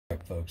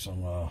folks.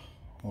 I'm on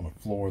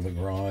the floor of the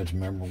garage.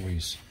 Remember,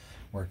 we's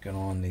working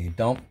on the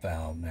dump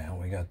valve now.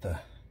 We got the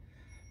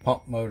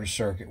pump motor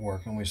circuit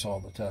working. We saw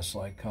the test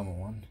light come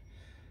on.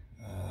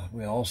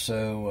 We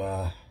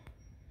also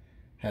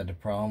had the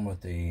problem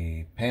with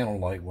the panel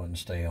light wouldn't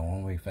stay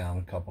on. We found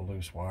a couple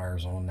loose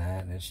wires on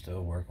that, and it's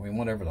still working. We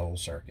went over the whole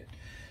circuit.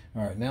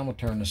 All right, now I'm going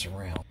to turn this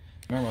around.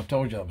 Remember, I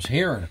told you I was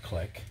hearing a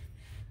click.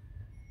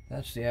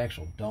 That's the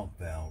actual dump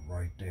valve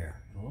right there.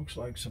 It looks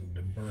like some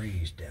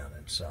debris down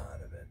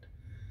inside of it.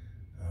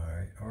 All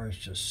right, or it's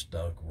just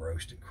stuck,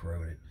 roasted,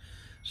 corroded.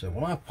 So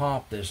when I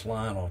pop this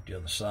line off the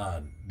other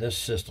side, this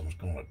system's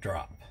going to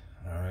drop.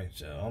 All right,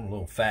 so I'm a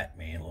little fat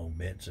man a little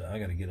bit, so I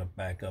got to get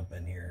back up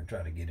in here and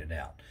try to get it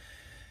out.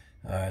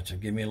 All right, so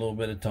give me a little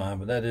bit of time,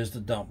 but that is the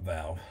dump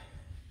valve.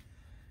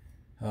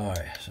 All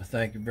right, so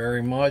thank you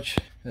very much.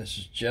 This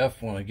is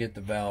Jeff. When I get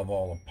the valve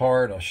all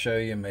apart, I'll show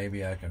you.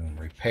 Maybe I can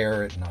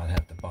repair it and not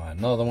have to buy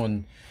another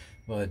one.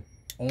 But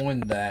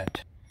on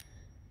that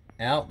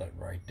outlet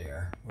right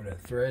there, where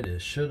that thread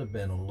is, should have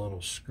been a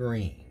little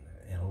screen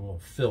and a little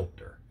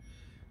filter.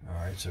 All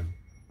right, so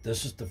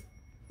this is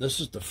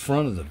the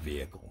front of the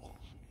vehicle.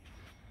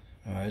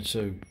 All right,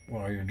 so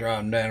while you're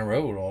driving down the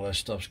road, all that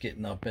stuff's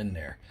getting up in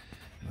there.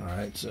 All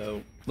right,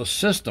 so the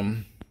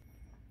system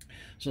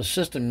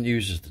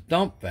uses the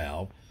dump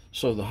valve,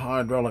 so the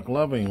hydraulic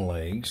leveling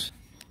legs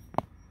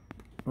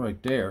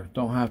right there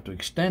don't have to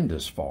extend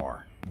as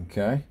far,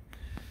 okay?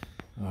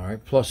 All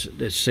right, plus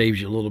it saves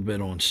you a little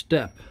bit on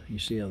step. You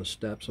see how the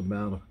step's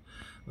about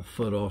a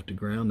foot off the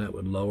ground? That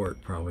would lower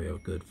it probably a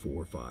good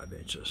 4 or 5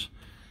 inches.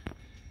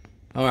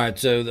 All right,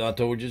 so I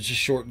told you it's a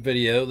short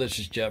video. This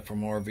is Jeff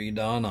from RV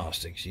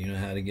Diagnostics. You know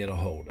how to get a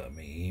hold of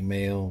me.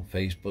 Email,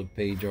 Facebook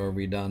page,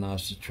 RV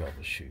Diagnostics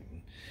Troubleshooting.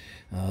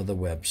 The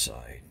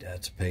website,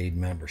 that's a paid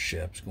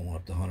membership. It's going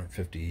up to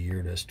 $150 a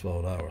year. That's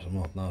 $12 a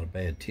month. Not a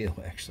bad deal,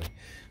 actually.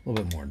 A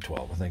little bit more than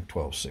 12. I think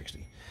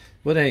 $12.60.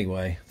 But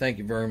anyway, thank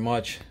you very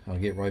much. I'll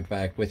get right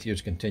back with you.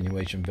 It's a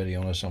continuation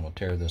video on this. I'm going to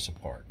tear this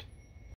apart.